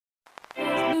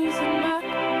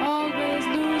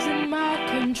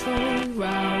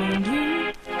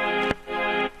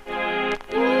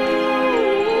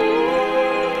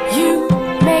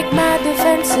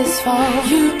defenses fall.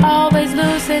 You always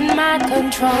losing my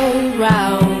control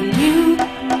round you.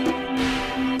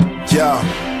 Yeah.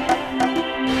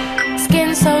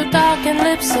 Skin so dark and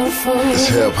lips so full. It's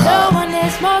hip-hop. No one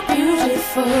is more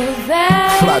beautiful than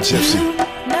Fly Gypsy.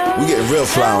 We getting real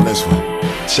fly on this one.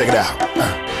 Check it out.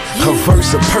 Her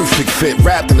verse a perfect fit,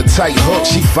 wrapped in a tight hook,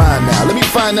 she fine now. Let me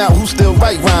find out who still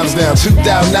write rhymes now.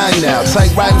 2009 now, tight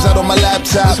rhymes out on my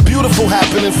laptop. It's beautiful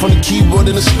happening from the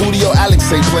keyboard in the studio. Alex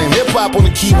ain't playing hip-hop on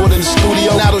the keyboard in the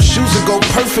studio. Now those shoes will go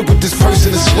perfect with this purse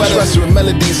and the sweater. Stressing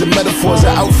melodies and metaphors,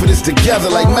 our outfit is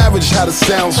together like marriage, how the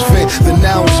sounds fit. The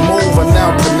nouns move, I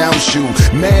now pronounce you.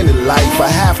 Man in life, I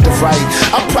have to write.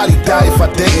 I'll probably die if I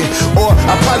didn't. Or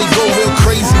I'll probably go real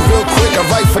crazy real quick. I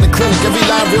write for the clinic, every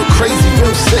line real crazy,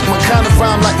 real sick. My kind of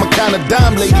rhyme like my kind of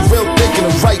dime lady, real thick in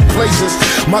the right places.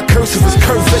 My cursive is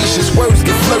curvaceous, words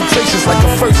get flirtatious like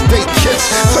a first date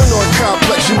kiss. Turn on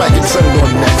complex, you might get turned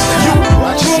on next. You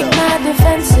watch yourself. Make my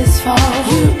defenses fall.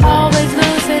 You always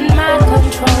losing my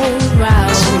control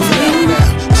round Smooth it out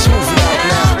now, smooth it out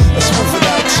now. Let's move it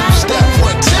out, two-step,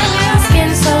 one time.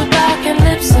 Skin so dark and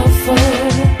lips so full.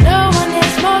 No one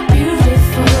is more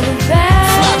beautiful than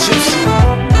Fly Gypsy,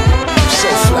 so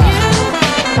fly.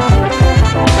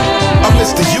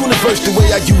 Mr. Universe, the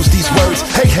way I use these words.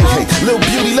 Hey, hey, hey, little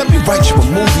beauty, let me write you a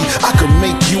movie. I could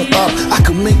make you up, I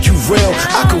could make you real.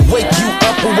 I could wake you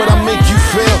up with what I make you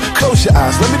feel. Close your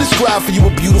eyes, let me describe for you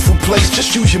a beautiful place.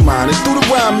 Just use your mind, and through the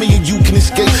rhyme, me and you can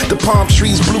escape. The palm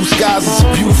trees, blue skies, it's a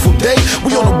beautiful day.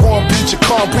 We on a warm beach, a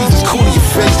calm breeze is cool in your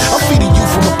face. I'm feeding you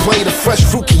from a plate of fresh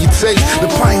fruit can you taste. The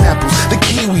pineapples, the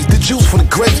kiwis, the juice for the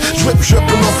grapes. Drip,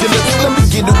 dripping off your lips, let me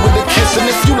get it with a kiss. And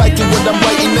if you like it when I'm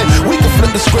writing it, we can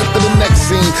flip the script to the next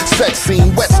scene, sex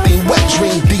scene, wet steam, wet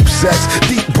dream, deep sex,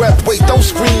 deep breath, wait, don't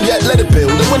scream yet, let it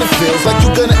build. And when it feels like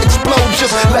you're gonna explode,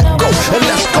 just let go, and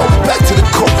let's go back to the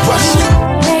chorus.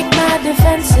 make my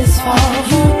defenses fall.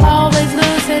 You always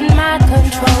losing my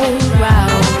control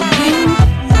round you.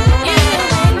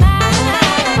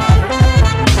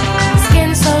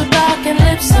 Skin so dark and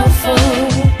lips so full.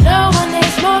 No one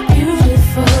is more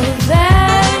beautiful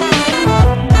than you.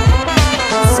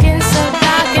 Skin so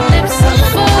dark and lips so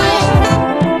full.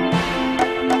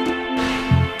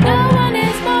 No one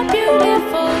is more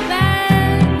beautiful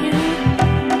than you.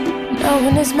 No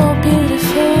one is more beautiful.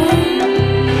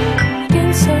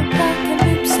 Skin so dark and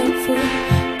lips so full.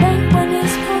 No one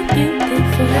is more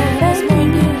beautiful. That's more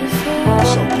beautiful.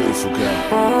 So beautiful,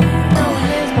 girl. No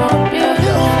one is more beautiful.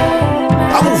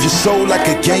 I move your soul like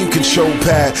a game control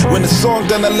pad. When the song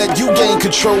done, I let you gain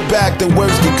control back. Then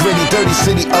words get gritty, dirty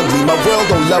city, ugly. My world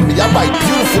don't love me. I write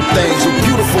beautiful things with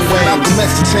beautiful ways. I'm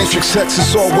domestic tantric sex,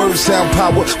 it's all words, sound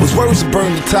power. Was words that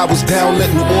burn the towers down,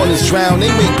 let New Orleans drown. They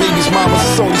make babies mamas,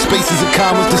 it's only spaces and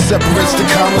commas that separates the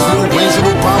commas. Little wings and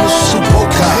Obamas, super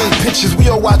hate pictures, we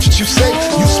all watch what you say.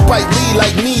 You Spike Lee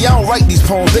like me, I don't write these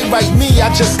poems, they write me. I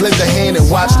just lend a hand and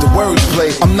watch the words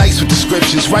play. I'm nice with the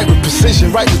scriptures, write with precision,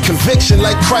 write with conviction.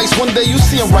 Like Christ, one day you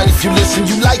see him right if you listen.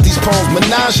 You like these poems,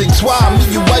 menage a trois. Me,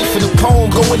 your wife in the poem,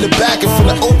 go in the back and from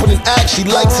the opening act. She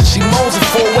likes it, she moans in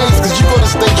 4 ways. Cause you go to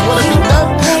stage 1 and be done,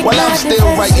 while I'm still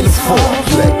writing the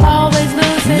foreplay. Always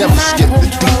losing Never my skip the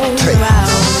deep control take.